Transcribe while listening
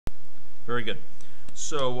Very good.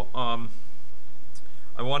 So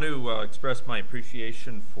I want to express my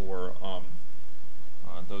appreciation for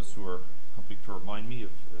those who are helping to remind me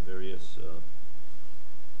of various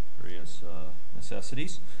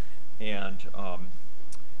necessities, and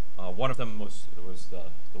one of them was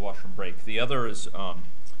the washroom break. The other is I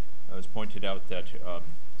was pointed out that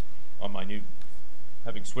on my new,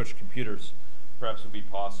 having switched computers, perhaps it would be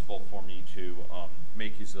possible for me to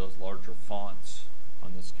make use of those larger fonts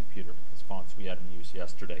on this computer, as fonts we had in use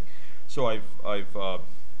yesterday. So I've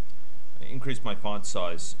increased my font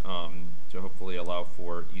size to hopefully allow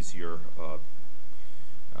for easier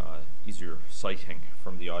citing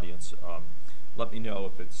from the audience. Let me know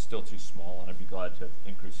if it's still too small, and I'd be glad to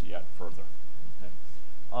increase it yet further.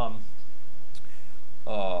 Okay.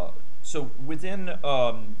 So within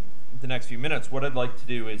the next few minutes, what I'd like to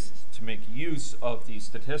do is to make use of the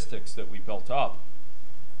statistics that we built up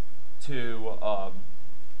to,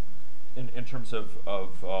 in terms of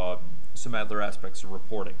some other aspects of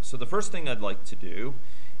reporting. So the first thing I'd like to do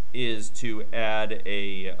is to add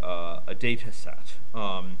a data set,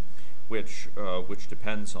 which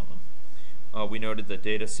depends on them. We noted that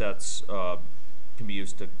data sets can be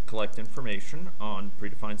used to collect information on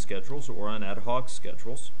predefined schedules or on ad hoc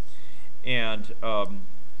schedules. And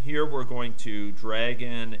here we're going to drag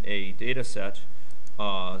in a data set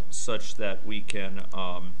such that we can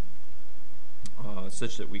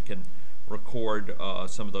record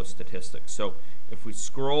some of those statistics. So if we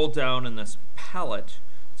scroll down in this palette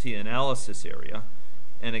to the analysis area,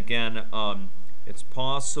 and again, it's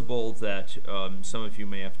possible that some of you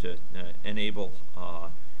may have to enable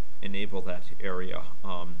that area.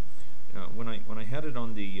 When I had it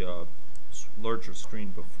on the larger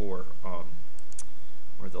screen before,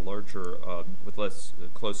 or the larger with less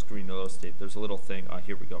close screen real estate, there's a little thing.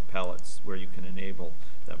 Here we go, palettes, where you can enable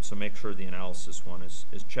them. So make sure the analysis one is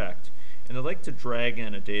checked. And I'd like to drag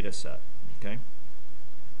in a data set. Okay.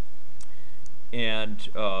 And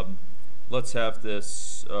let's have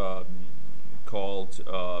this called,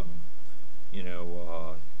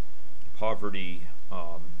 poverty,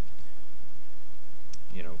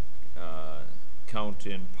 count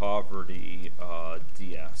in poverty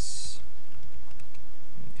DS.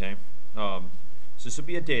 Okay. So this will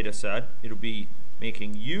be a data set. It'll be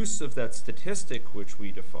making use of that statistic which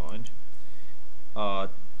we defined to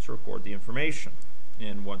record the information.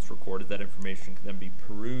 And once recorded, that information can then be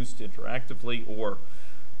perused interactively, or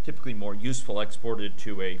typically more useful, exported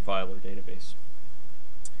to a file or database.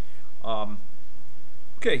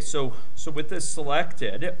 Okay, so with this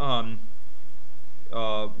selected,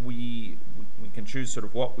 we can choose sort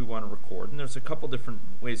of what we want to record, and there's a couple different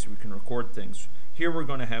ways we can record things. Here we're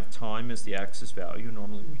going to have time as the axis value.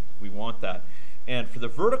 Normally we want that, and for the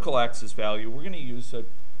vertical axis value, we're going to use a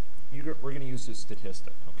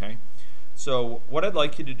statistic. Okay. So what I'd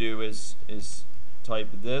like you to do is type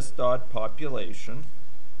this dot population,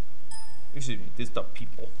 excuse me, this dot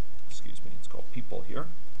people, excuse me, it's called people here.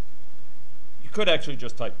 You could actually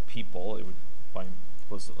just type people. It would by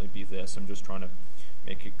implicitly be this. I'm just trying to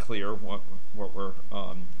make it clear what we're,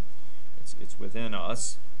 it's within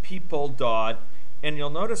us. People dot, and you'll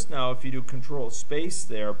notice now if you do control space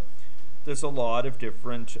there's a lot of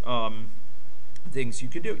different things you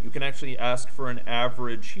can do. You can actually ask for an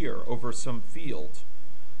average here over some field.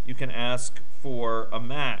 You can ask for a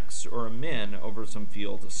max or a min over some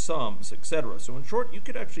field, sums, etc. So in short, you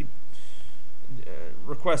could actually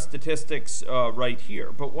request statistics right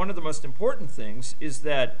here. But one of the most important things is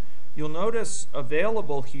that you'll notice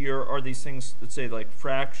available here are these things that say like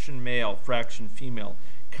fraction male, fraction female,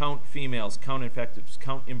 count females, count infectives,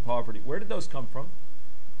 count in poverty. Where did those come from?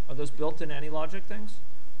 Are those built in AnyLogic things?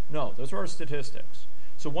 No, those are our statistics.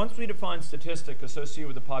 So once we define statistic associated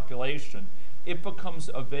with the population, it becomes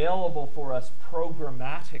available for us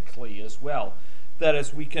programmatically as well. That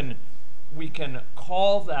is, we can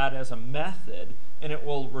call that as a method, and it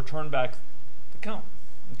will return back the count.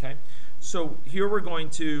 Okay. So here we're going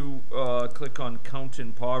to click on count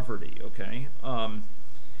in poverty. Okay.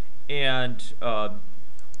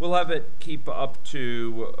 We'll have it keep up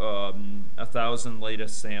to 1,000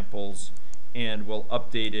 latest samples, and we'll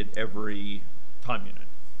update it every time unit.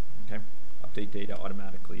 Okay, update data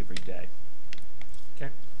automatically every day.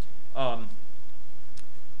 Okay,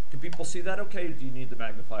 can people see that? Okay, or do you need the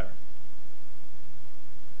magnifier?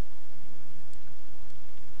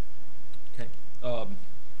 Okay.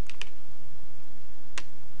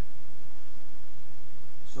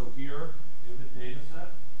 So here is the data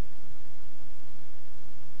set.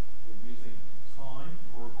 We're using time.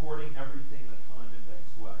 We're recording everything the time index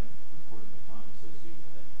way. Recording the time associated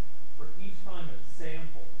with it. For each time it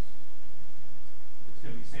samples, it's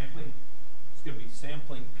going to be sampling It's going to be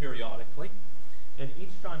sampling periodically. And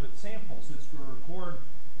each time it samples, it's going to record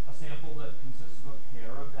a sample that consists of a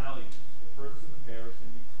pair of values. The first of the pair is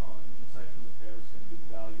going to be time, and the second of the pair is going to be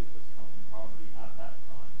the value of this count in poverty at that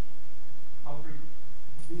time. How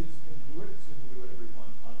frequently is it going to do it? It's going to do it every 1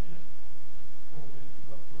 minute. And we're going to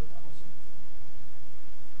keep up to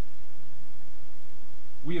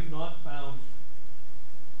 1,000. We have not found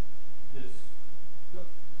this.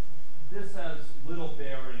 This has little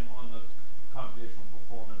bearing on the computational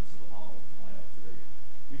performance of the model, in my observation.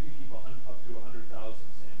 You can keep up to 100,000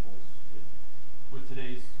 samples. With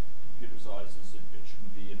today's computer sizes, it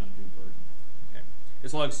shouldn't be an undue burden. Okay,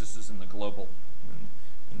 as long as this is in the global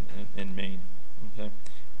in Maine. Okay,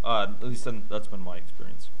 at least that's been my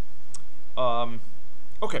experience.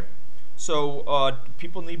 Okay, so do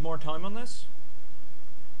people need more time on this?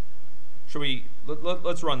 Should we?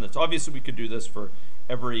 Let's run this. Obviously, we could do this for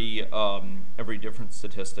every different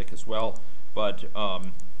statistic as well, but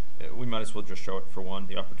we might as well just show it for one.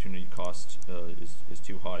 The opportunity cost is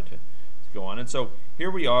too high to go on. And so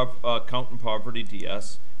here we have count in poverty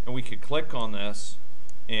DS, and we could click on this,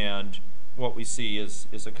 and what we see is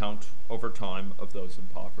a count over time of those in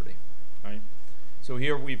poverty. Right. So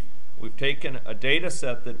here we've taken a data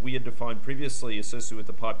set that we had defined previously associated with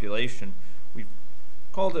the population. We've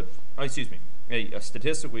called it, a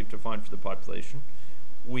statistic we've defined for the population.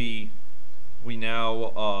 We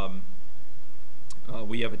now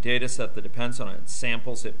we have a data set that depends on it and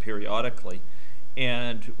samples it periodically,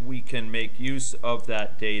 and we can make use of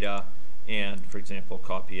that data and, for example,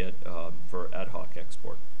 copy it for ad hoc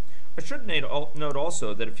export. I should note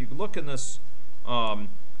also that if you look in this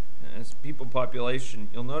as people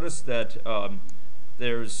population, you'll notice that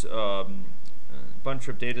there's a bunch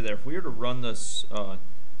of data there. If we were to run this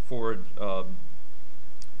forward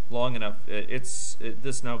long enough,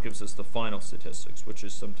 this now gives us the final statistics, which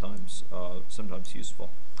is sometimes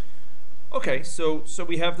useful. Okay, so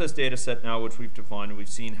we have this data set now, which we've defined, and we've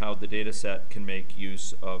seen how the data set can make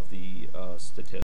use of the statistics.